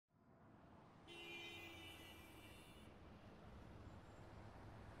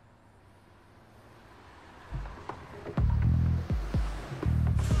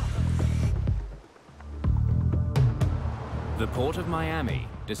Port of Miami,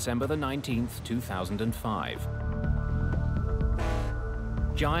 December the 19th, 2005.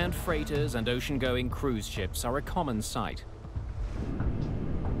 Giant freighters and ocean-going cruise ships are a common sight.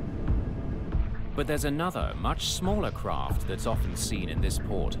 But there's another, much smaller craft that's often seen in this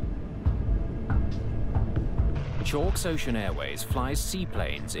port. Chalk's Ocean Airways flies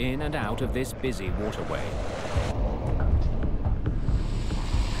seaplanes in and out of this busy waterway.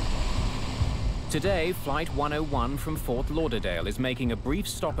 Today, Flight 101 from Fort Lauderdale is making a brief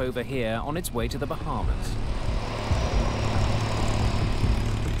stopover here on its way to the Bahamas.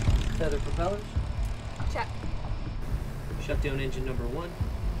 Feather propellers. Check. Shut down engine number 1.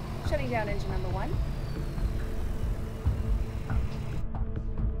 Shutting down engine number 1.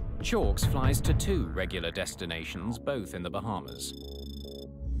 Chalk's flies to 2 regular destinations, both in the Bahamas.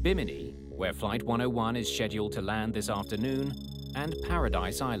 Bimini, where Flight 101 is scheduled to land this afternoon, and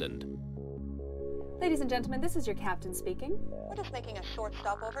Paradise Island. Ladies and gentlemen, this is your captain speaking. We're just making a short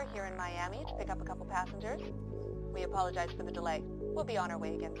stopover here in Miami to pick up a couple passengers. We apologize for the delay. We'll be on our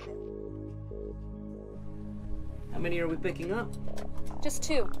way again soon. How many are we picking up? Just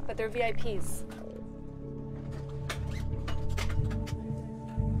 2, but they're VIPs.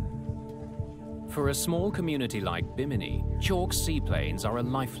 For a small community like Bimini, Chalk's seaplanes are a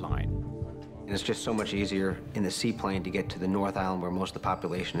lifeline. And it's just so much easier in the seaplane to get to the North Island where most of the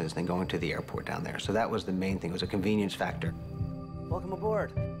population is than going to the airport down there. So that was the main thing. It was a convenience factor. Welcome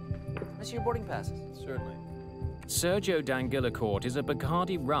aboard. I see your boarding passes. Certainly. Sergio Dangillacourt is a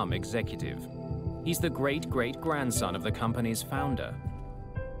Bacardi rum executive. He's the great-great-grandson of the company's founder.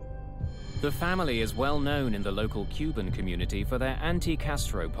 The family is well known in the local Cuban community for their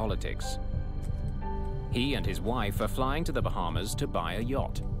anti-Castro politics. He and his wife are flying to the Bahamas to buy a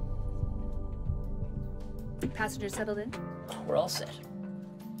yacht. Passengers settled in? We're all set.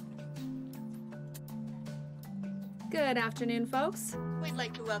 Good afternoon, folks. We'd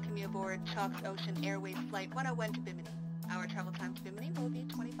like to welcome you aboard Chalk's Ocean Airways Flight 101 to Bimini. Our travel time to Bimini will be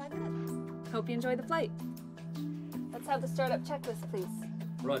 25 minutes. Hope you enjoy the flight. Let's have the startup checklist, please.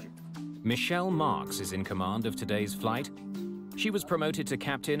 Roger. Michelle Marks is in command of today's flight. She was promoted to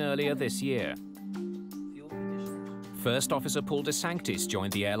captain earlier this year. Fuel conditioners. First Officer Paul DeSanctis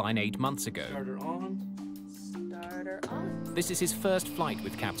joined the airline 8 months ago. Starter on. Starter on. This is his first flight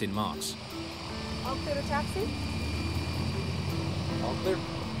with Captain Marks. All clear to taxi? All clear.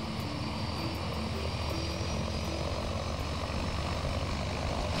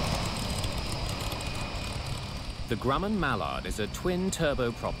 The Grumman Mallard is a twin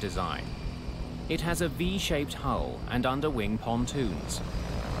turboprop design. It has a V-shaped hull and underwing pontoons.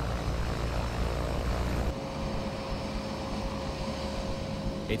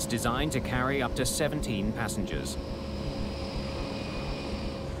 It's designed to carry up to 17 passengers.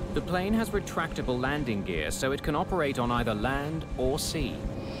 The plane has retractable landing gear, so it can operate on either land or sea.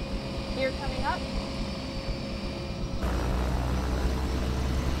 Gear coming up.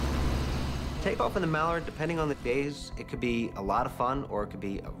 Takeoff in the Mallard, depending on the days, it could be a lot of fun or it could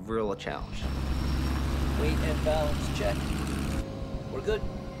be a real challenge. Weight and balance check. We're good.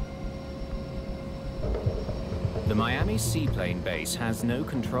 The Miami seaplane base has no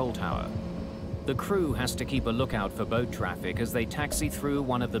control tower. The crew has to keep a lookout for boat traffic as they taxi through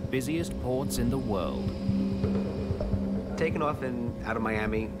one of the busiest ports in the world. Taking off out of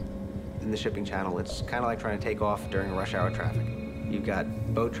Miami in the shipping channel, it's kind of like trying to take off during rush hour traffic. You've got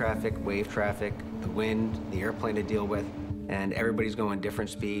boat traffic, wave traffic, the wind, the airplane to deal with, and everybody's going different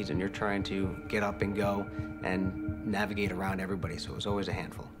speeds, and you're trying to get up and go and navigate around everybody, so it was always a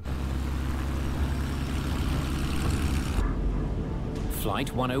handful.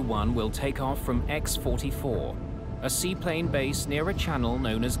 Flight 101 will take off from X-44, a seaplane base near a channel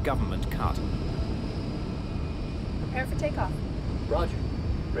known as Government Cut. Prepare for takeoff. Roger.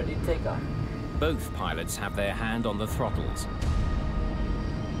 Ready to take off. Both pilots have their hand on the throttles.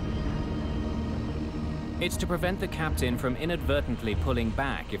 It's to prevent the captain from inadvertently pulling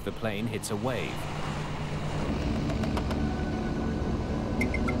back if the plane hits a wave.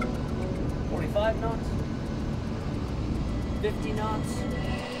 45 knots. 50 knots.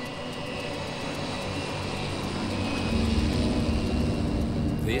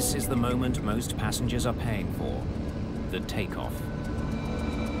 This is the moment most passengers are paying for, the takeoff.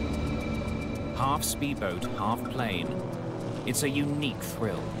 Half speedboat, half plane. It's a unique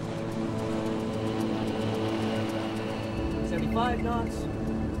thrill. 75 knots.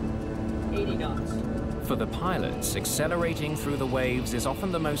 80 knots. For the pilots, accelerating through the waves is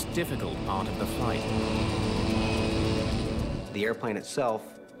often the most difficult part of the flight. The airplane itself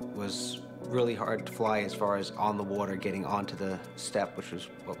was really hard to fly as far as on the water, getting onto the step, which was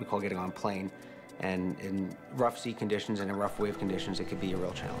what we call getting on plane, And in rough sea conditions and in rough wave conditions, it could be a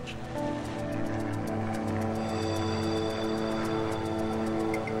real challenge.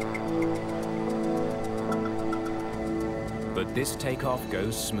 But this takeoff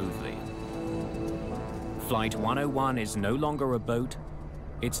goes smoothly. Flight 101 is no longer a boat,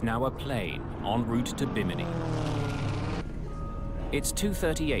 it's now a plane en route to Bimini. It's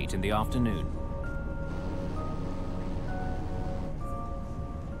 2:38 in the afternoon.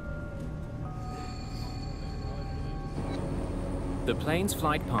 The plane's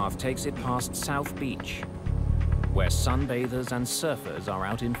flight path takes it past South Beach, where sunbathers and surfers are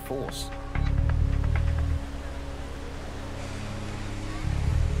out in force.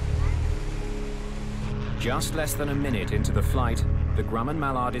 Just less than a minute into the flight, the Grumman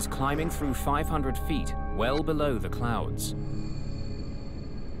Mallard is climbing through 500 feet, well below the clouds.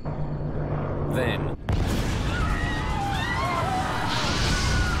 Then,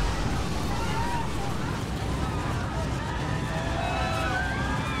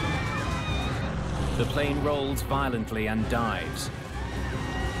 the plane rolls violently and dives.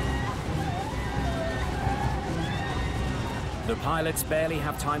 The pilots barely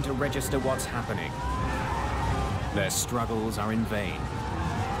have time to register what's happening. Their struggles are in vain.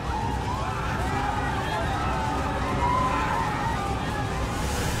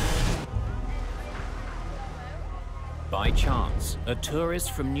 By chance, a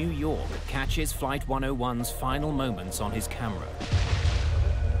tourist from New York catches Flight 101's final moments on his camera.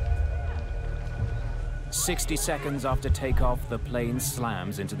 60 seconds after takeoff, the plane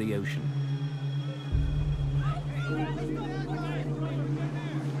slams into the ocean.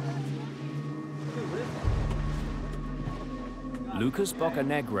 Lucas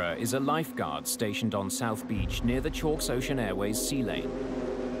Bocanegra is a lifeguard stationed on South Beach near the Chalk's Ocean Airways sea lane.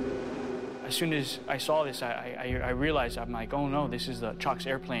 As soon as I saw this, I realized, I'm like, oh no, this is the Chalk's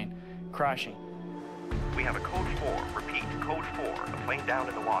airplane crashing. We have a code 4. Repeat, code 4. The plane down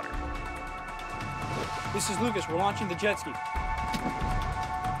in the water. This is Lucas. We're launching the jet ski.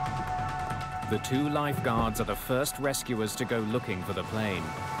 The two lifeguards are the first rescuers to go looking for the plane.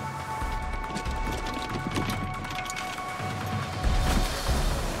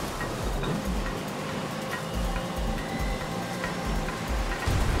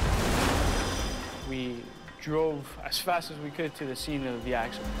 We drove as fast as we could to the scene of the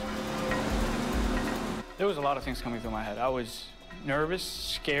accident. There was a lot of things coming through my head. I was nervous,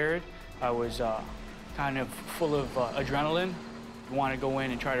 scared. I was kind of full of adrenaline. We wanted to go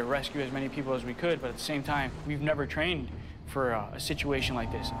in and try to rescue as many people as we could, but at the same time, we've never trained for a situation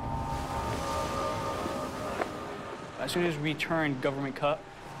like this. As soon as we turned government cut,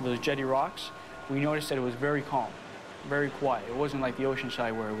 those jetty rocks, we noticed that it was very calm, very quiet. It wasn't like the ocean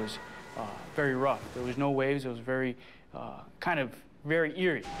side where it was very rough. There was no waves. It was very, kind of very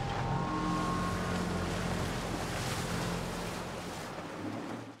eerie.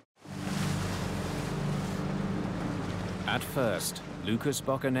 At first, Lucas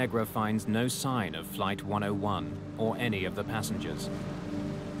Bocanegra finds no sign of Flight 101 or any of the passengers.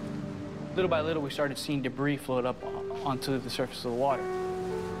 Little by little, we started seeing debris float up onto the surface of the water.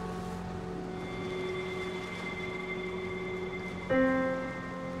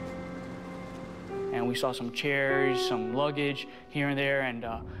 And we saw some chairs, some luggage here and there, and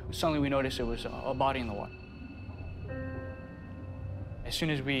suddenly we noticed it was a body in the water. As soon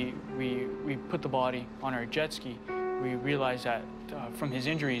as we put the body on our jet ski, we realized that from his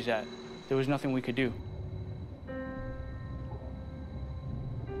injuries that there was nothing we could do.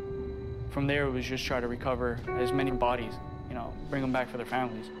 From there, it was just try to recover as many bodies, you know, bring them back for their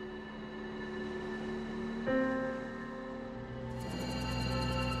families.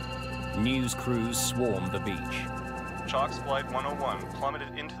 News crews swarmed the beach. Chalk's Flight 101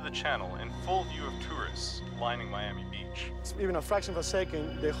 plummeted into the channel in full view of tourists lining Miami Beach. Even a fraction of a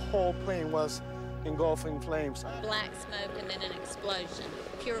second, the whole plane was engulfed in flames. Black smoke and then an explosion.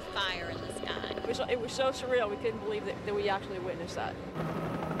 Pure fire in the sky. It was so surreal, we couldn't believe that we actually witnessed that.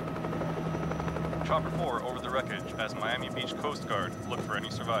 Chopper 4 over the wreckage as Miami Beach Coast Guard look for any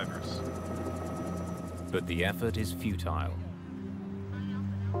survivors. But the effort is futile.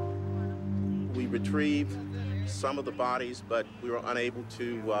 We retrieved some of the bodies, but we were unable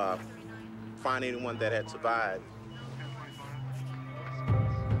to find anyone that had survived.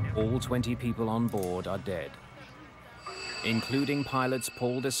 All 20 people on board are dead, including pilots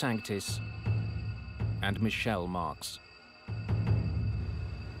Paul DeSanctis and Michelle Marks.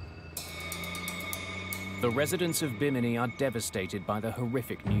 The residents of Bimini are devastated by the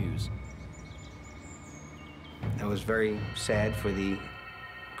horrific news. I was very sad for the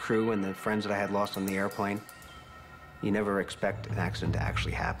crew and the friends that I had lost on the airplane. You never expect an accident to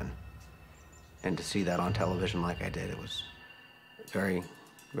actually happen. And to see that on television like I did, it was very,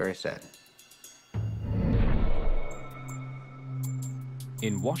 very sad.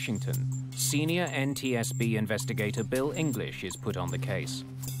 In Washington, senior NTSB investigator Bill English is put on the case.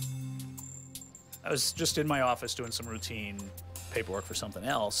 I was just in my office doing some routine paperwork for something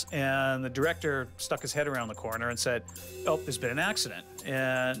else, and the director stuck his head around the corner and said, "Oh, there's been an accident."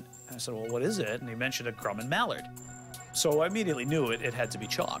 And I said, "Well, what is it?" And he mentioned a Grumman mallard. So I immediately knew it had to be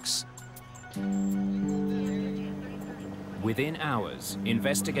chalks. Within hours,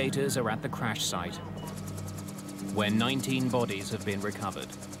 investigators are at the crash site, where 19 bodies have been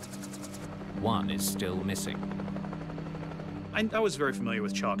recovered. One is still missing. I was very familiar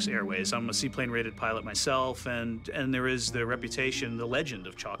with Chalks Airways. I'm a seaplane-rated pilot myself, and there is the reputation, the legend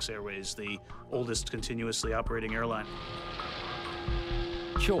of Chalks Airways, the oldest continuously operating airline.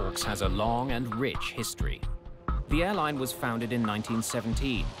 Chalks has a long and rich history. The airline was founded in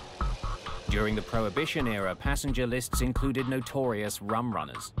 1917. During the Prohibition era, passenger lists included notorious rum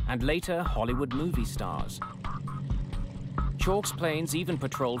runners and later Hollywood movie stars. Chalks planes even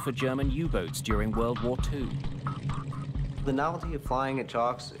patrolled for German U-boats during World War II. The novelty of flying at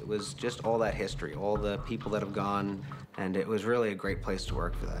Chalks, it was just all that history, all the people that have gone, and it was really a great place to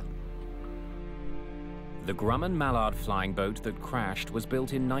work for that. The Grumman Mallard flying boat that crashed was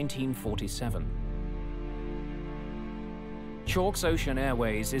built in 1947. Chalks Ocean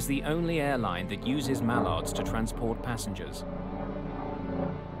Airways is the only airline that uses mallards to transport passengers.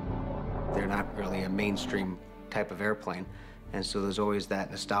 They're not really a mainstream type of airplane, and so there's always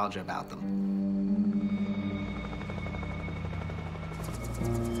that nostalgia about them.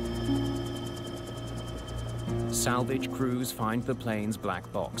 Salvage crews find the plane's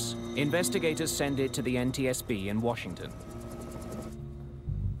black box. Investigators send it to the NTSB in Washington.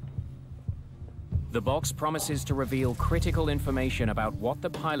 The box promises to reveal critical information about what the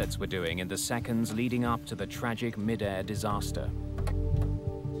pilots were doing in the seconds leading up to the tragic mid-air disaster.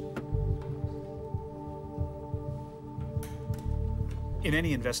 In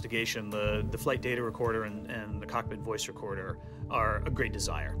any investigation, the flight data recorder and the cockpit voice recorder are a great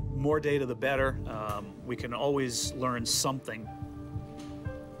desire. More data, the better. We can always learn something.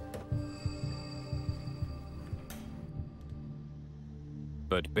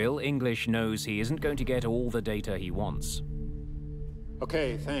 But Bill English knows he isn't going to get all the data he wants.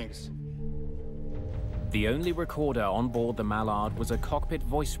 Okay, thanks. The only recorder on board the Mallard was a cockpit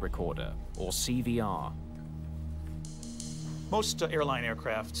voice recorder, or CVR. Most airline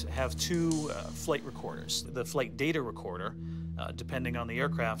aircraft have two flight recorders. The flight data recorder, depending on the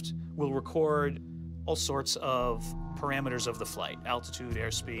aircraft, will record all sorts of parameters of the flight: altitude,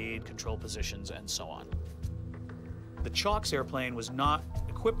 airspeed, control positions, and so on. The Chalks airplane was not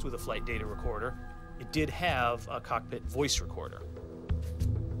equipped with a flight data recorder. It did have a cockpit voice recorder.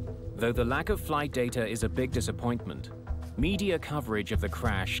 Though the lack of flight data is a big disappointment, media coverage of the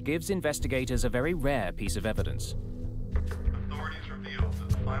crash gives investigators a very rare piece of evidence. Authorities revealed that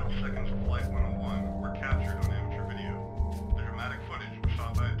the final seconds of Flight 101 were captured on amateur video. The dramatic footage was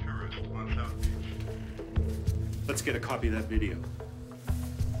shot by a tourist on South Beach. Let's get a copy of that video.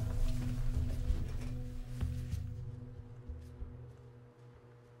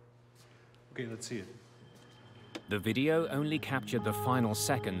 Okay, let's see it. The video only captured the final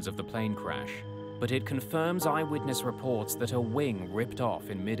seconds of the plane crash, but it confirms eyewitness reports that a wing ripped off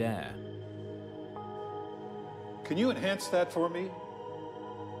in midair. Can you enhance that for me?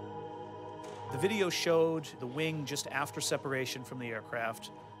 The video showed the wing just after separation from the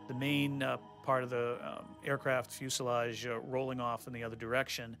aircraft, the main part of the aircraft fuselage rolling off in the other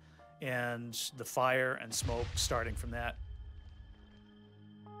direction, and the fire and smoke starting from that.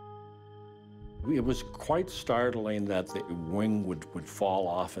 It was quite startling that the wing would fall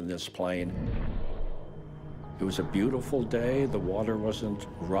off in this plane. It was a beautiful day. The water wasn't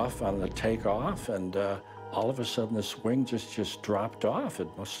rough on the takeoff, and all of a sudden this wing just dropped off. It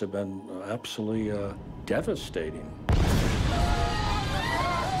must have been absolutely devastating.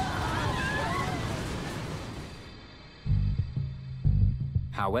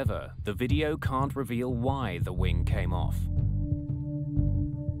 However, the video can't reveal why the wing came off.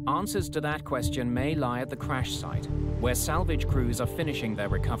 Answers to that question may lie at the crash site, where salvage crews are finishing their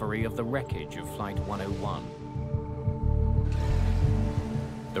recovery of the wreckage of Flight 101.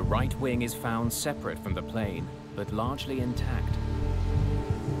 The right wing is found separate from the plane, but largely intact.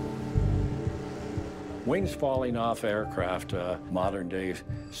 Wings falling off aircraft, modern-day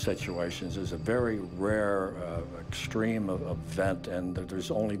situations, is a very rare, extreme event, and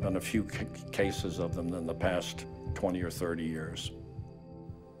there's only been a few cases of them in the past 20 or 30 years.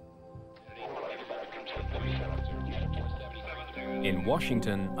 In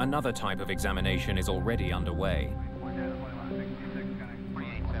Washington, another type of examination is already underway.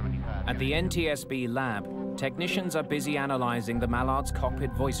 At the NTSB lab, technicians are busy analyzing the Mallard's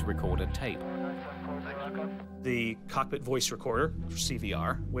cockpit voice recorder tape. The cockpit voice recorder,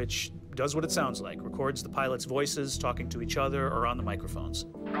 CVR, which does what it sounds like, records the pilots' voices talking to each other or on the microphones.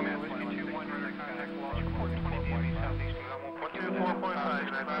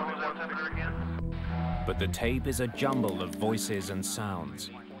 But the tape is a jumble of voices and sounds.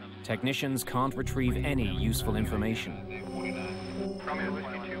 Technicians can't retrieve any useful information.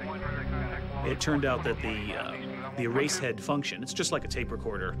 It turned out that the erase head function, it's just like a tape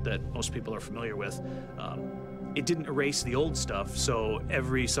recorder that most people are familiar with. It didn't erase the old stuff, so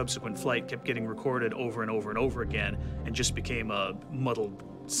every subsequent flight kept getting recorded over and over and over again and just became a muddled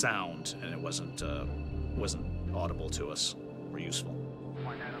sound, and it wasn't audible to us or useful.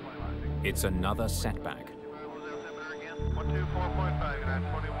 It's another setback.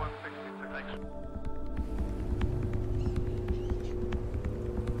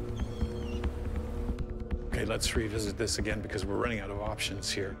 Okay, let's revisit this again because we're running out of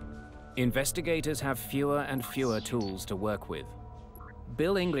options here. Investigators have fewer and fewer tools to work with.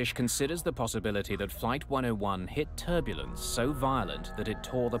 Bill English considers the possibility that Flight 101 hit turbulence so violent that it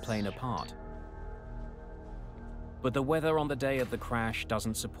tore the plane apart. But the weather on the day of the crash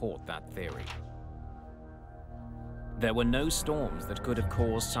doesn't support that theory. There were no storms that could have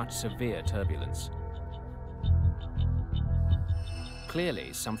caused such severe turbulence.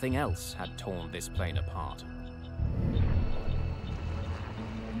 Clearly, something else had torn this plane apart.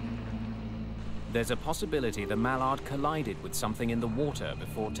 There's a possibility the Mallard collided with something in the water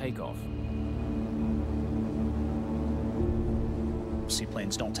before takeoff.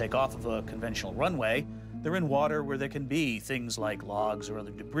 Seaplanes don't take off of a conventional runway. They're in water where there can be things like logs or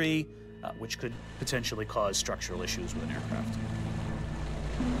other debris, which could potentially cause structural issues with an aircraft.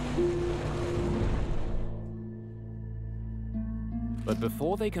 But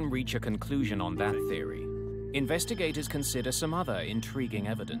before they can reach a conclusion on that theory, investigators consider some other intriguing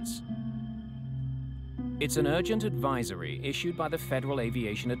evidence. It's an urgent advisory issued by the Federal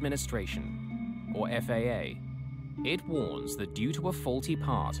Aviation Administration, or FAA. It warns that due to a faulty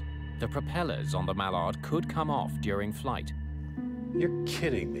part, the propellers on the Mallard could come off during flight. You're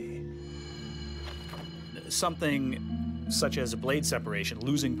kidding me. Something such as a blade separation,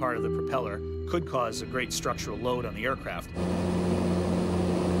 losing part of the propeller, could cause a great structural load on the aircraft.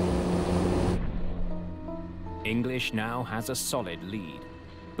 English now has a solid lead,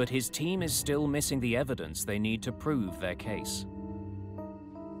 but his team is still missing the evidence they need to prove their case.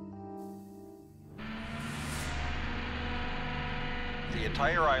 The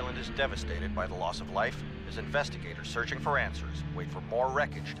entire island is devastated by the loss of life as investigators searching for answers wait for more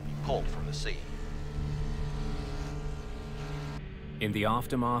wreckage to be pulled from the sea. In the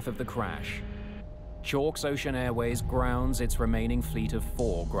aftermath of the crash, Chalk's Ocean Airways grounds its remaining fleet of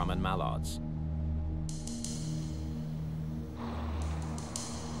 4 Grumman Mallards.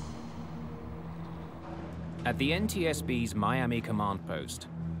 At the NTSB's Miami command post,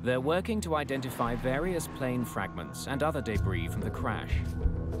 they're working to identify various plane fragments and other debris from the crash.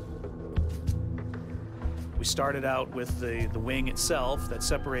 We started out with the wing itself that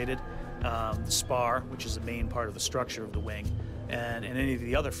separated the spar, which is the main part of the structure of the wing, and any of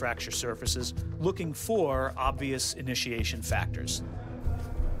the other fracture surfaces, looking for obvious initiation factors.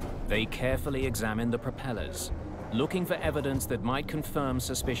 They carefully examine the propellers, looking for evidence that might confirm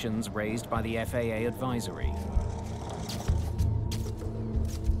suspicions raised by the FAA advisory.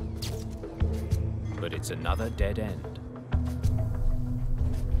 But it's another dead end.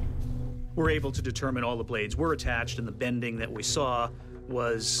 We're able to determine all the blades were attached, and the bending that we saw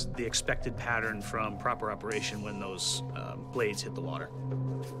was the expected pattern from proper operation when those blades hit the water.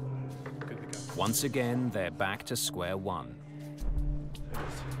 Once again, they're back to square one.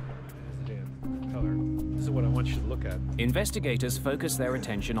 Color. This is what I want you to look at. Investigators focus their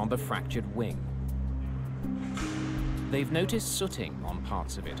attention on the fractured wing. They've noticed sooting on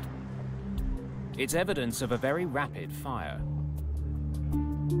parts of it. It's evidence of a very rapid fire.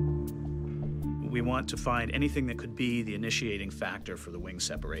 We want to find anything that could be the initiating factor for the wing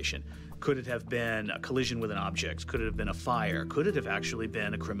separation. Could it have been a collision with an object? Could it have been a fire? Could it have actually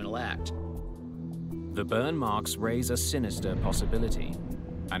been a criminal act? The burn marks raise a sinister possibility.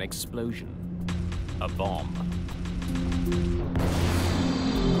 An explosion. A bomb.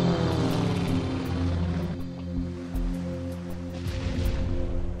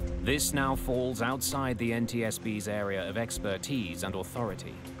 This now falls outside the NTSB's area of expertise and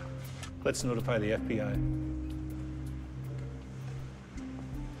authority. Let's notify the FBI.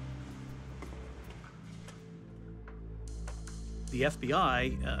 The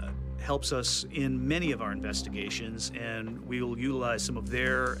FBI helps us in many of our investigations, and we will utilize some of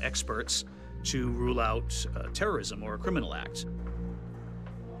their experts to rule out terrorism or a criminal act.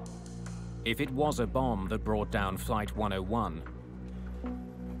 If it was a bomb that brought down Flight 101,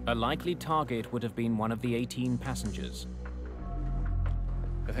 a likely target would have been one of the 18 passengers.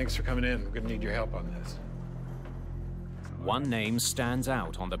 Thanks for coming in. We're going to need your help on this. One name stands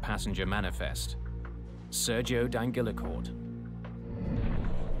out on the passenger manifest: Sergio D'Angelicourt.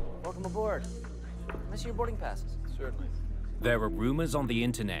 Welcome aboard. Can I see your boarding passes? Certainly. There are rumors on the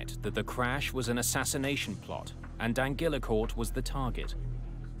internet that the crash was an assassination plot and D'Angelicourt was the target.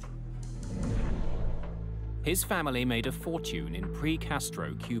 His family made a fortune in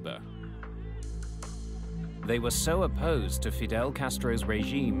pre-Castro Cuba. They were so opposed to Fidel Castro's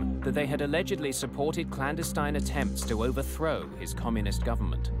regime that they had allegedly supported clandestine attempts to overthrow his communist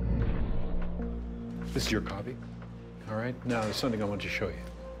government. This is your copy? All right. Now, there's something I want to show you.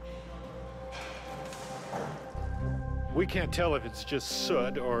 We can't tell if it's just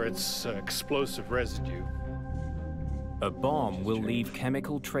soot or it's explosive residue. A bomb will leave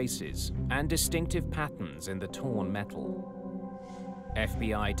chemical traces and distinctive patterns in the torn metal.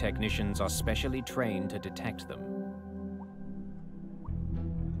 FBI technicians are specially trained to detect them.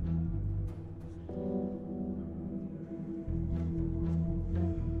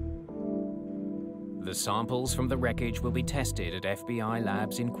 The samples from the wreckage will be tested at FBI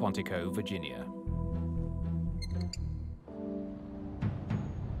labs in Quantico, Virginia.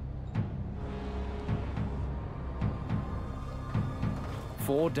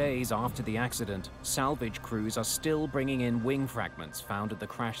 Four days after the accident, salvage crews are still bringing in wing fragments found at the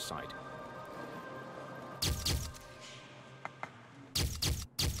crash site.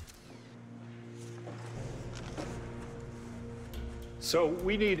 So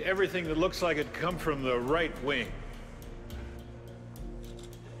we need everything that looks like it come from the right wing.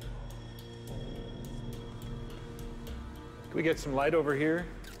 Can we get some light over here?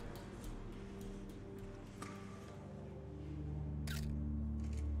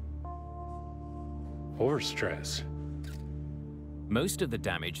 Overstress. Most of the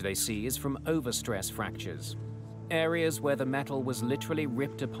damage they see is from overstress fractures, areas where the metal was literally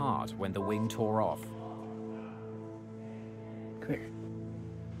ripped apart when the wing tore off. Clear.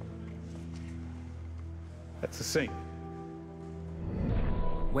 That's the sink.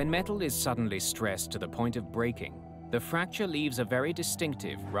 When metal is suddenly stressed to the point of breaking, the fracture leaves a very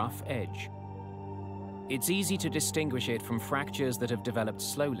distinctive rough edge. It's easy to distinguish it from fractures that have developed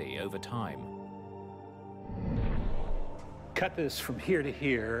slowly over time. Cut this from here to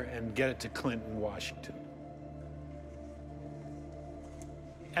here and get it to Clinton, Washington.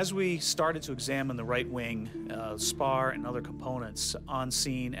 As we started to examine the right wing, spar and other components on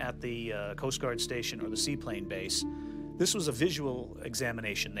scene at the Coast Guard station or the seaplane base, this was a visual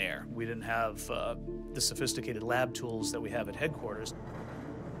examination there. We didn't have the sophisticated lab tools that we have at headquarters.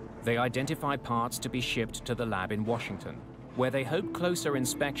 They identify parts to be shipped to the lab in Washington, where they hope closer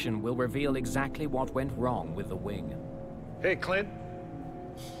inspection will reveal exactly what went wrong with the wing. Hey, Clint.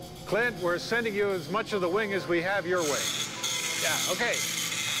 Clint, we're sending you as much of the wing as we have your way. Yeah, okay.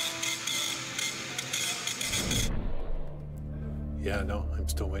 Yeah, no, I'm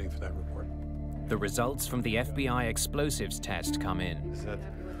still waiting for that report. The results from the FBI explosives test come in. Is that...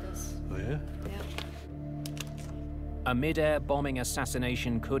 Oh, yeah? Yeah. A mid-air bombing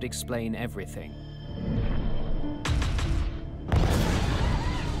assassination could explain everything.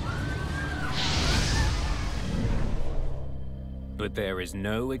 But there is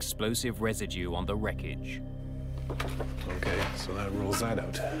no explosive residue on the wreckage. Okay, so that rules that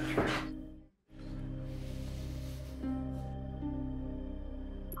out.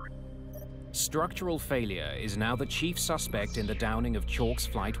 Structural failure is now the chief suspect in the downing of Chalk's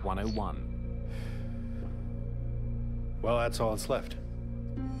Flight 101. Well, that's all that's left.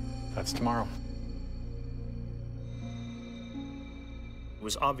 That's tomorrow. It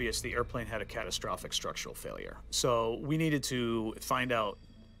was obvious the airplane had a catastrophic structural failure. So we needed to find out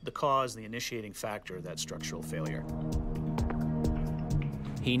the cause, the initiating factor of that structural failure.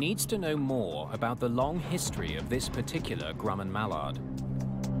 He needs to know more about the long history of this particular Grumman Mallard.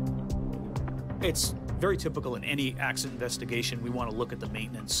 It's very typical in any accident investigation. We want to look at the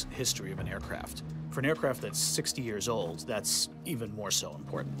maintenance history of an aircraft. For an aircraft that's 60 years old, that's even more so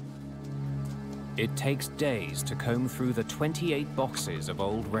important. It takes days to comb through the 28 boxes of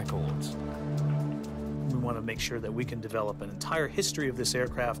old records. We want to make sure that we can develop an entire history of this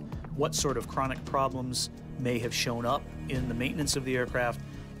aircraft, what sort of chronic problems may have shown up in the maintenance of the aircraft,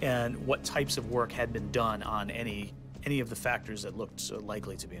 and what types of work had been done on any of the factors that looked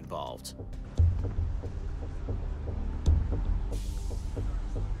likely to be involved.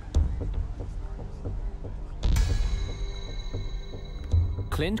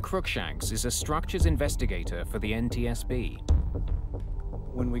 Clint Cruikshanks is a structures investigator for the NTSB.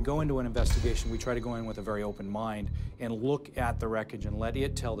 When we go into an investigation, we try to go in with a very open mind and look at the wreckage and let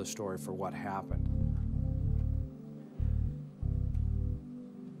it tell the story for what happened.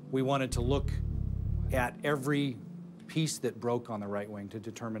 We wanted to look at every piece that broke on the right wing to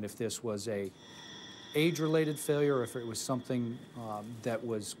determine if this was a age-related failure or if it was something that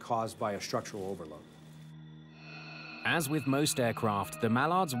was caused by a structural overload. As with most aircraft, the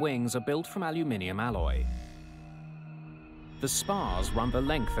Mallard's wings are built from aluminium alloy. The spars run the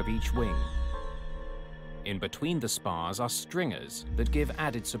length of each wing. In between the spars are stringers that give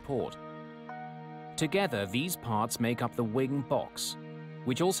added support. Together, these parts make up the wing box,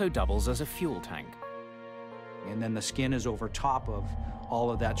 which also doubles as a fuel tank. And then the skin is over top of all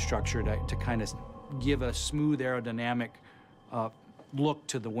of that structure to kind of give a smooth aerodynamic look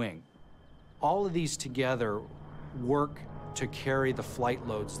to the wing. All of these together work to carry the flight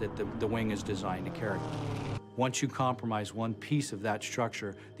loads that the wing is designed to carry. Once you compromise one piece of that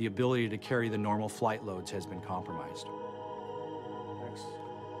structure, the ability to carry the normal flight loads has been compromised. Thanks.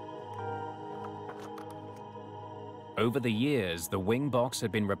 Over the years, the wing box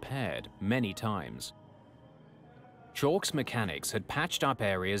had been repaired many times. Chalk's mechanics had patched up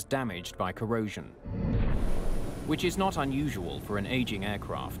areas damaged by corrosion, which is not unusual for an aging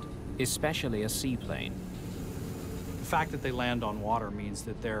aircraft, especially a seaplane. The fact that they land on water means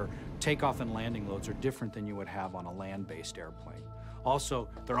that their takeoff and landing loads are different than you would have on a land-based airplane. Also,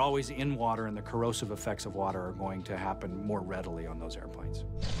 they're always in water, and the corrosive effects of water are going to happen more readily on those airplanes.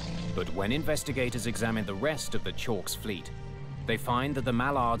 But when investigators examine the rest of the Chalk's fleet, they find that the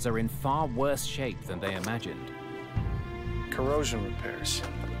Mallards are in far worse shape than they imagined. Corrosion repairs.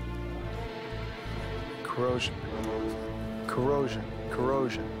 Corrosion. Corrosion.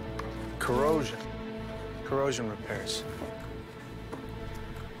 Corrosion. Corrosion. Corrosion repairs.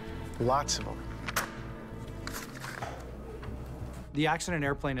 Lots of them. The accident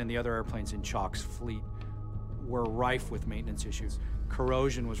airplane and the other airplanes in Chalk's fleet were rife with maintenance issues.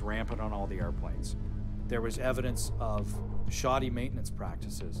 Corrosion was rampant on all the airplanes. There was evidence of shoddy maintenance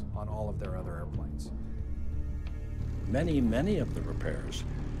practices on all of their other airplanes. Many of the repairs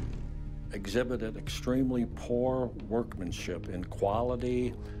exhibited extremely poor workmanship in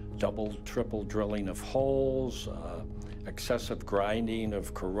quality, double, triple drilling of holes, excessive grinding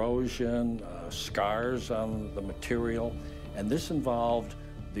of corrosion, scars on the material. And this involved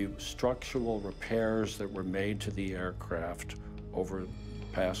the structural repairs that were made to the aircraft over the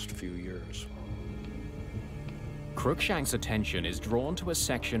past few years. Cruikshank's attention is drawn to a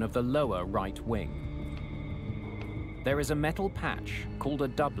section of the lower right wing. There is a metal patch called a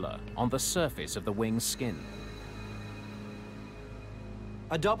doubler on the surface of the wing's skin.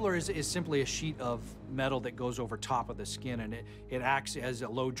 A doubler is simply a sheet of metal that goes over top of the skin, and it acts as a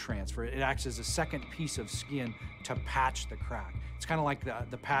load transfer. It acts as a second piece of skin to patch the crack. It's kind of like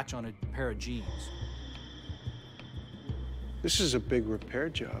the patch on a pair of jeans. This is a big repair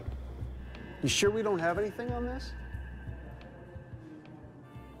job. You sure we don't have anything on this?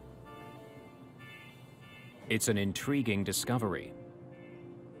 It's an intriguing discovery.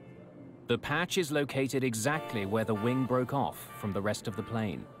 The patch is located exactly where the wing broke off from the rest of the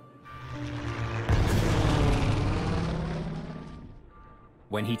plane.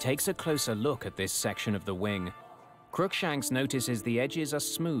 When he takes a closer look at this section of the wing, Cruikshanks notices the edges are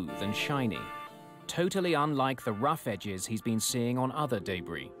smooth and shiny, totally unlike the rough edges he's been seeing on other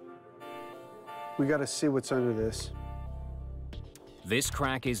debris. We gotta see what's under this. This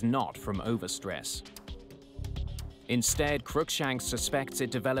crack is not from overstress. Instead, Cruikshanks suspects it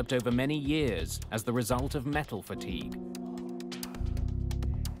developed over many years as the result of metal fatigue.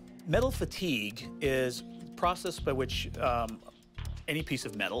 Metal fatigue is the process by which any piece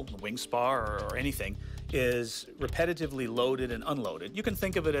of metal, a wing spar or anything, is repetitively loaded and unloaded. You can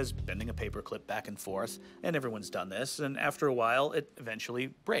think of it as bending a paperclip back and forth, and everyone's done this, and after a while, it eventually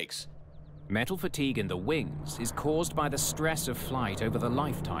breaks. Metal fatigue in the wings is caused by the stress of flight over the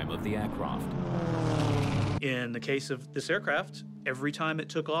lifetime of the aircraft. In the case of this aircraft, every time it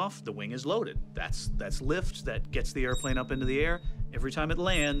took off, the wing is loaded. That's lift that gets the airplane up into the air. Every time it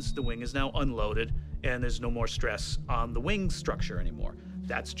lands, the wing is now unloaded, and there's no more stress on the wing structure anymore.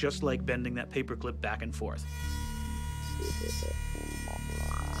 That's just like bending that paperclip back and forth.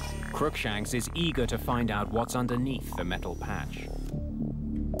 Cruikshanks is eager to find out what's underneath the metal patch.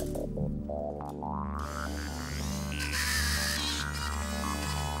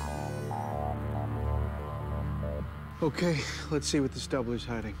 Okay, let's see what this doubler's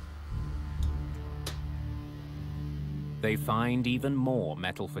hiding. They find even more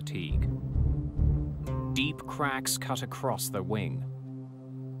metal fatigue. Deep cracks cut across the wing.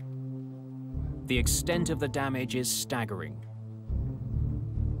 The extent of the damage is staggering.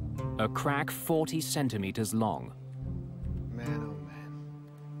 A crack 40 centimeters long. Man, oh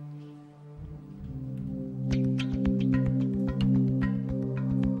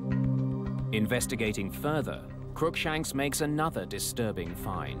man. Investigating further, Cruikshanks makes another disturbing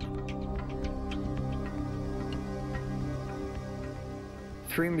find.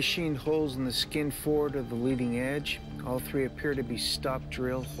 3 machined holes in the skin forward of the leading edge. All 3 appear to be stop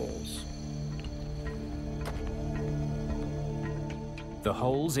drill holes. The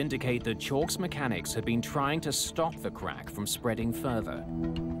holes indicate that Chalk's mechanics had been trying to stop the crack from spreading further.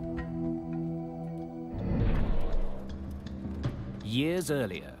 Years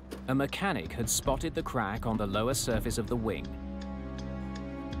earlier, a mechanic had spotted the crack on the lower surface of the wing.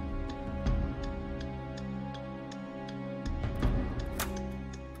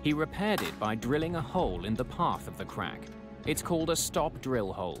 He repaired it by drilling a hole in the path of the crack. It's called a stop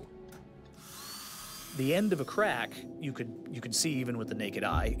drill hole. The end of a crack, you can see even with the naked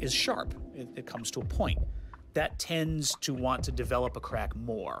eye, is sharp. It comes to a point. That tends to want to develop a crack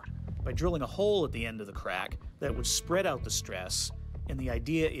more. By drilling a hole at the end of the crack, that would spread out the stress, and the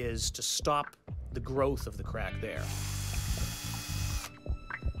idea is to stop the growth of the crack there.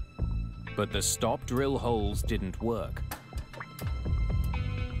 But the stop drill holes didn't work.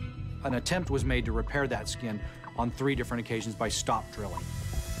 An attempt was made to repair that skin on 3 different occasions by stop drilling.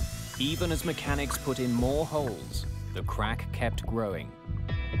 Even as mechanics put in more holes, the crack kept growing.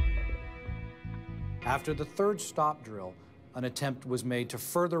 After the 3rd stop drill, an attempt was made to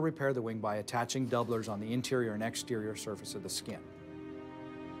further repair the wing by attaching doublers on the interior and exterior surface of the skin.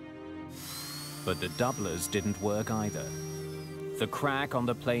 But the doublers didn't work either. The crack on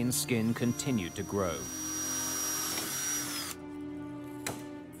the plane's skin continued to grow.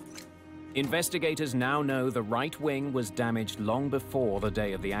 Investigators now know the right wing was damaged long before the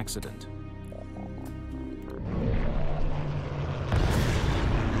day of the accident.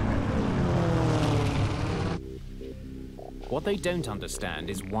 What they don't understand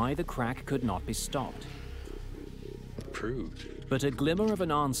is why the crack could not be stopped. Approved. But a glimmer of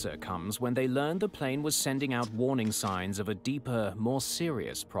an answer comes when they learn the plane was sending out warning signs of a deeper, more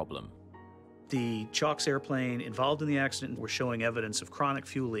serious problem. The Chalk's airplane involved in the accident were showing evidence of chronic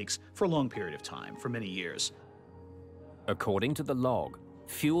fuel leaks for a long period of time, for many years. According to the log,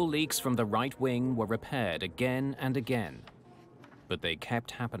 fuel leaks from the right wing were repaired again and again, but they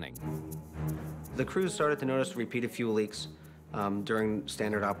kept happening. The crews started to notice repeated fuel leaks during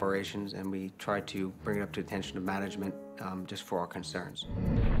standard operations, and we tried to bring it up to attention of management just for our concerns.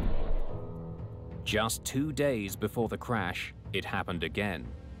 Just 2 days before the crash, it happened again.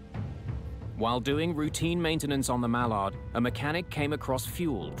 While doing routine maintenance on the Mallard, a mechanic came across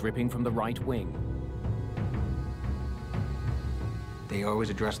fuel dripping from the right wing. They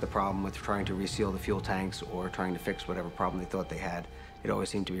always addressed the problem with trying to reseal the fuel tanks or trying to fix whatever problem they thought they had. It always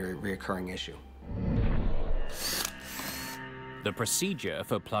seemed to be a reoccurring issue. The procedure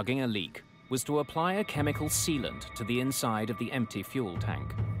for plugging a leak was to apply a chemical sealant to the inside of the empty fuel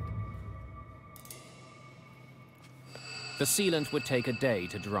tank. The sealant would take a day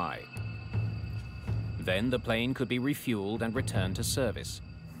to dry. Then the plane could be refueled and returned to service.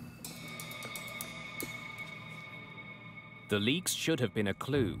 The leaks should have been a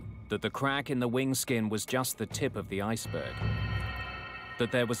clue that the crack in the wing skin was just the tip of the iceberg.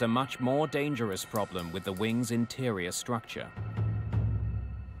 That there was a much more dangerous problem with the wing's interior structure.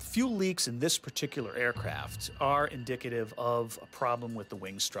 Fuel leaks in this particular aircraft are indicative of a problem with the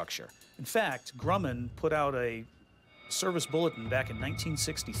wing structure. In fact, Grumman put out a service bulletin back in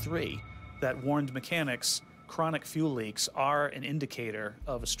 1963 that warned mechanics chronic fuel leaks are an indicator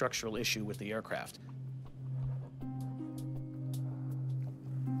of a structural issue with the aircraft.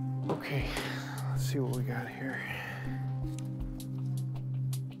 Okay, let's see what we got here.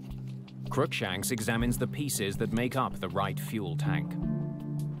 Cruikshanks examines the pieces that make up the right fuel tank.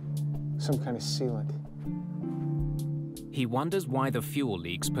 Some kind of sealant. He wonders why the fuel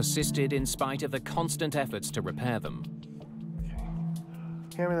leaks persisted in spite of the constant efforts to repair them.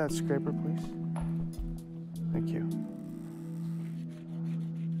 Hand me that scraper, please. Thank you.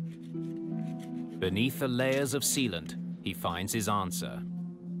 Beneath the layers of sealant, he finds his answer.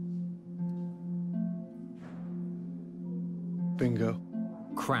 Bingo.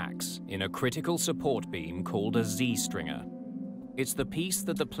 Cracks in a critical support beam called a Z-stringer. It's the piece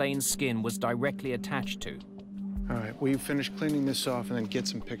that the plane's skin was directly attached to. All right, will you finish cleaning this off and then get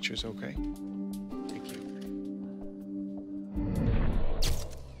some pictures, okay? Thank you.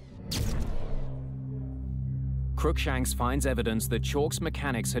 Cruikshanks finds evidence that Chalk's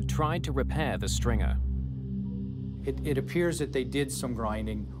mechanics had tried to repair the stringer. It appears that they did some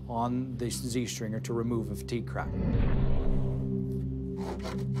grinding on the Z-stringer to remove a fatigue crack.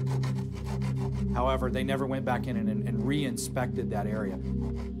 However, they never went back in and re-inspected that area.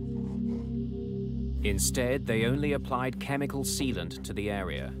 Instead, they only applied chemical sealant to the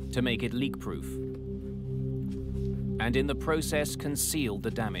area to make it leak-proof, and in the process concealed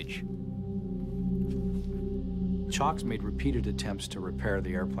the damage. Chalks made repeated attempts to repair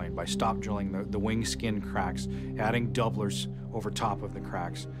the airplane by stop drilling the wing skin cracks, adding doublers over top of the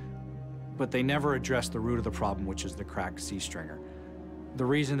cracks. But they never addressed the root of the problem, which is the cracked Z-stringer. The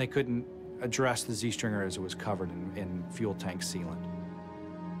reason they couldn't address the Z-stringer is it was covered in fuel tank sealant.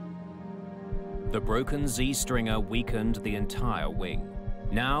 The broken Z-stringer weakened the entire wing.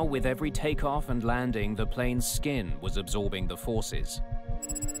 Now, with every takeoff and landing, the plane's skin was absorbing the forces.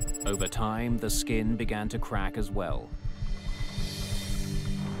 Over time, the skin began to crack as well.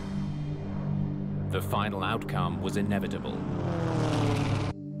 The final outcome was inevitable.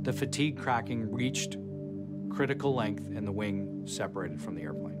 The fatigue cracking reached critical length and the wing separated from the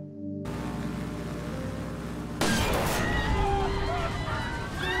airplane.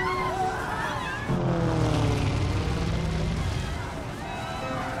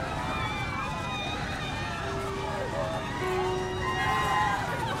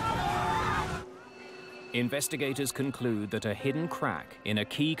 Investigators conclude that a hidden crack in a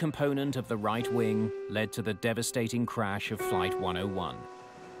key component of the right wing led to the devastating crash of Flight 101.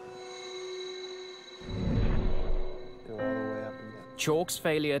 Chalk's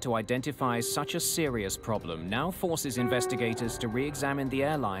failure to identify such a serious problem now forces investigators to re-examine the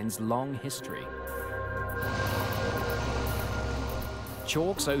airline's long history.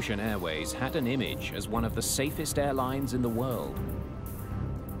 Chalk's Ocean Airways had an image as one of the safest airlines in the world.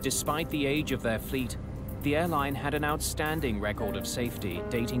 Despite the age of their fleet, the airline had an outstanding record of safety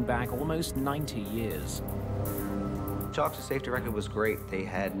dating back almost 90 years. Chalk's safety record was great. They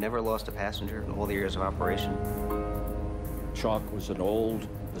had never lost a passenger in all the years of operation. Chalk was an old,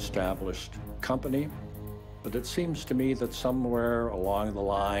 established company, but it seems to me that somewhere along the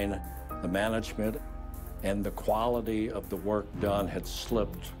line, the management and the quality of the work done had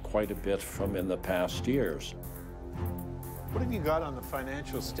slipped quite a bit from in the past years. What have you got on the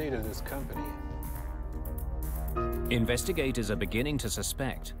financial state of this company? Investigators are beginning to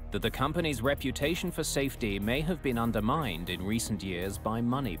suspect that the company's reputation for safety may have been undermined in recent years by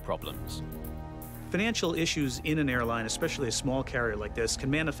money problems. Financial issues in an airline, especially a small carrier like this, can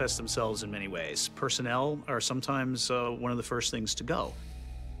manifest themselves in many ways. Personnel are sometimes one of the first things to go.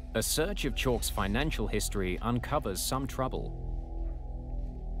 A search of Chalk's financial history uncovers some trouble.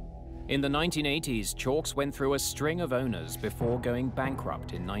 In the 1980s, Chalk's went through a string of owners before going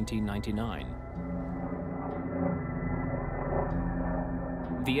bankrupt in 1999.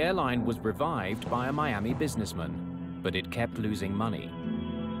 The airline was revived by a Miami businessman, but it kept losing money.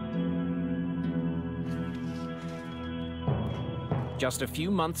 Just a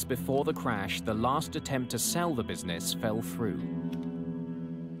few months before the crash, the last attempt to sell the business fell through.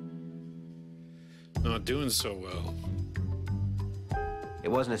 Not doing so well. It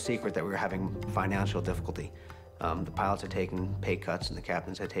wasn't a secret that we were having financial difficulty. The pilots had taken pay cuts and the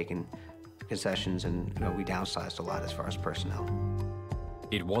captains had taken concessions, and we downsized a lot as far as personnel.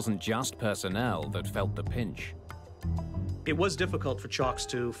 It wasn't just personnel that felt the pinch. It was difficult for Chalks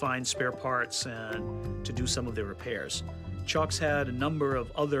to find spare parts and to do some of their repairs. Chalks had a number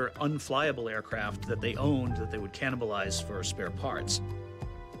of other unflyable aircraft that they owned that they would cannibalize for spare parts.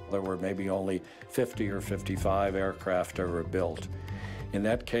 There were maybe only 50 or 55 aircraft ever built. In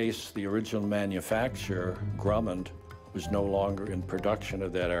that case, the original manufacturer, Grumman, was no longer in production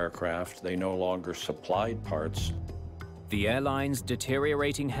of that aircraft. They no longer supplied parts. The airline's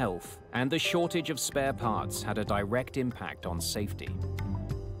deteriorating health and the shortage of spare parts had a direct impact on safety.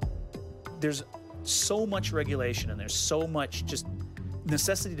 There's so much regulation and there's so much just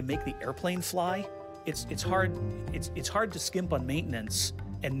necessity to make the airplane fly. It's hard to skimp on maintenance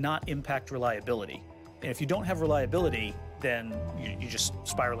and not impact reliability. And if you don't have reliability, then you're just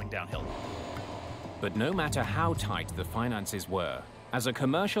spiraling downhill. But no matter how tight the finances were, as a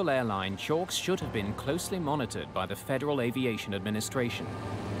commercial airline, Chalks should have been closely monitored by the Federal Aviation Administration.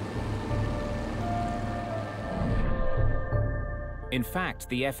 In fact,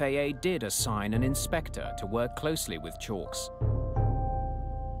 the FAA did assign an inspector to work closely with Chalks.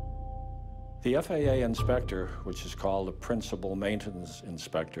 The FAA inspector, which is called a principal maintenance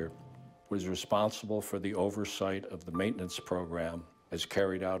inspector, was responsible for the oversight of the maintenance program as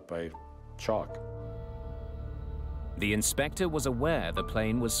carried out by Chalk. The inspector was aware the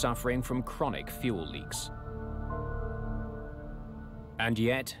plane was suffering from chronic fuel leaks. And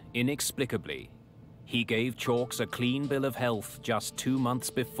yet, inexplicably, He gave Chalks a clean bill of health just 2 months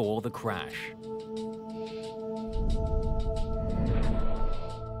before the crash.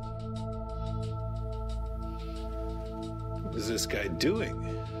 What was this guy doing?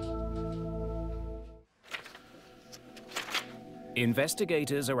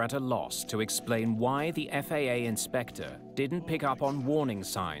 Investigators are at a loss to explain why the FAA inspector didn't pick up on warning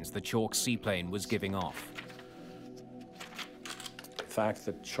signs the Chalk seaplane was giving off. The fact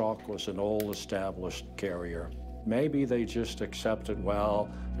that Chalk was an old established carrier, maybe they just accepted, well,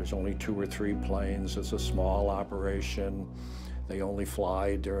 there's only 2 or 3 planes, it's a small operation, they only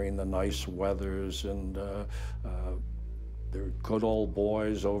fly during the nice weathers, and they're good old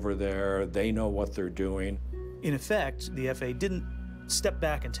boys over there, they know what they're doing. In effect, the FAA didn't step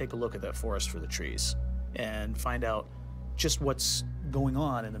back and take a look at that forest for the trees and find out just what's going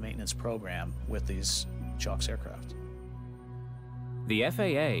on in the maintenance program with these Chalks aircraft. The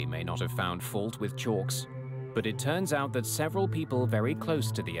FAA may not have found fault with Chalks, but it turns out that several people very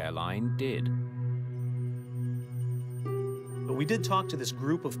close to the airline did. But we did talk to this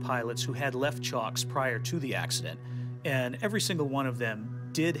group of pilots who had left Chalks prior to the accident, and every single one of them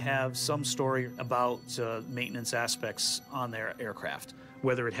did have some story about maintenance aspects on their aircraft,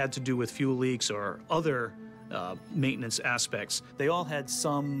 whether it had to do with fuel leaks or other maintenance aspects. They all had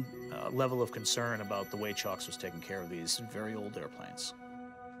some level of concern about the way Chalks was taking care of these very old airplanes.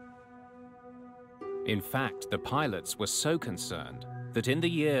 In fact, the pilots were so concerned that in the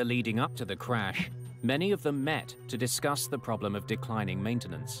year leading up to the crash, many of them met to discuss the problem of declining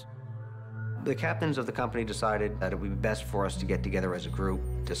maintenance. The captains of the company decided that it would be best for us to get together as a group,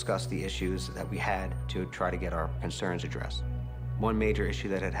 discuss the issues that we had to try to get our concerns addressed. One major issue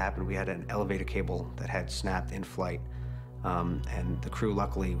that had happened, we had an elevator cable that had snapped in flight, and the crew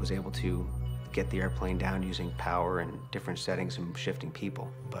luckily was able to get the airplane down using power and different settings and shifting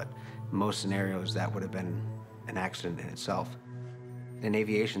people. But in most scenarios, that would have been an accident in itself. In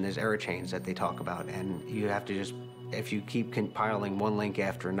aviation, there's error chains that they talk about, and you have to just, if you keep compiling one link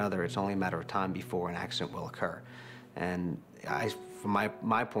after another, it's only a matter of time before an accident will occur. And from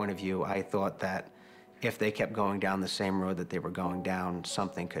my point of view, I thought that if they kept going down the same road that they were going down,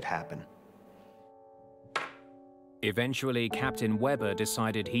 something could happen. Eventually, Captain Weber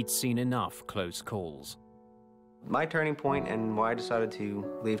decided he'd seen enough close calls. My turning point and why I decided to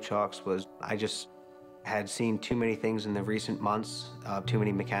leave Chalks was I just had seen too many things in the recent months, too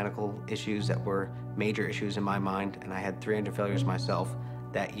many mechanical issues that were major issues in my mind, and I had 3 engine failures myself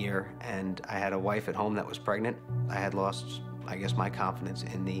that year, and I had a wife at home that was pregnant. I had lost, I guess, my confidence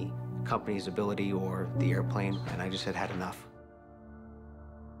in the company's ability or the airplane, and I just had had enough.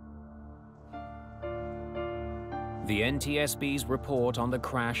 The NTSB's report on the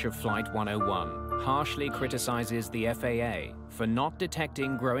crash of Flight 101 harshly criticizes the FAA for not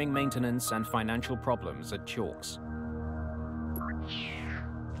detecting growing maintenance and financial problems at Chalks.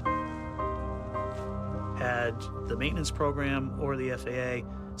 Had the maintenance program or the FAA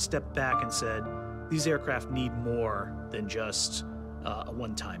stepped back and said, these aircraft need more than just a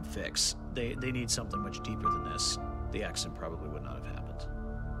one-time fix. They need something much deeper than this. The accident probably would not have happened.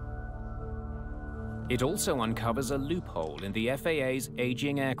 It also uncovers a loophole in the FAA's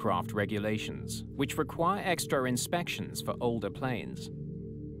aging aircraft regulations, which require extra inspections for older planes.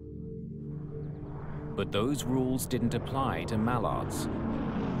 But those rules didn't apply to Mallards.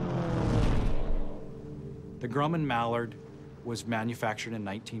 The Grumman Mallard was manufactured in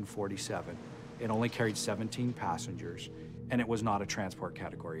 1947. It only carried 17 passengers, and it was not a transport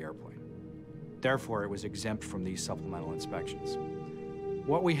category airplane. Therefore, it was exempt from these supplemental inspections.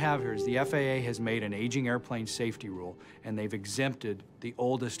 What we have here is the FAA has made an aging airplane safety rule, and they've exempted the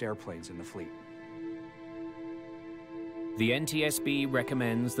oldest airplanes in the fleet. The NTSB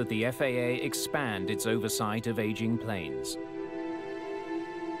recommends that the FAA expand its oversight of aging planes.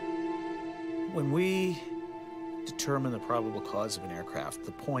 When we determine the probable cause of an aircraft,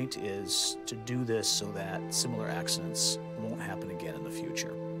 the point is to do this so that similar accidents won't happen again in the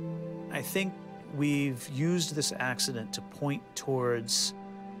future. I think we've used this accident to point towards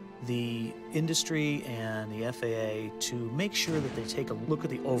the industry and the FAA to make sure that they take a look at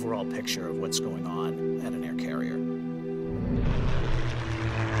the overall picture of what's going on at an air carrier.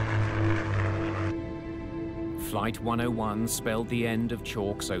 Flight 101 spelled the end of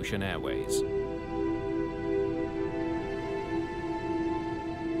Chalk's Ocean Airways.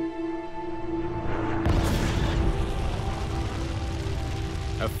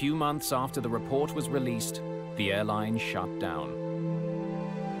 A few months after the report was released, the airline shut down.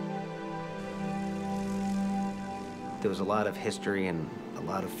 There was a lot of history and a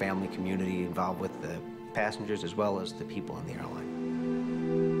lot of family community involved with the passengers as well as the people in the airline.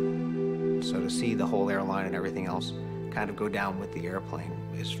 So to see the whole airline and everything else kind of go down with the airplane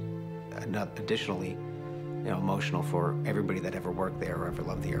is additionally, emotional for everybody that ever worked there or ever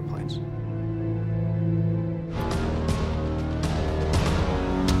loved the airplanes.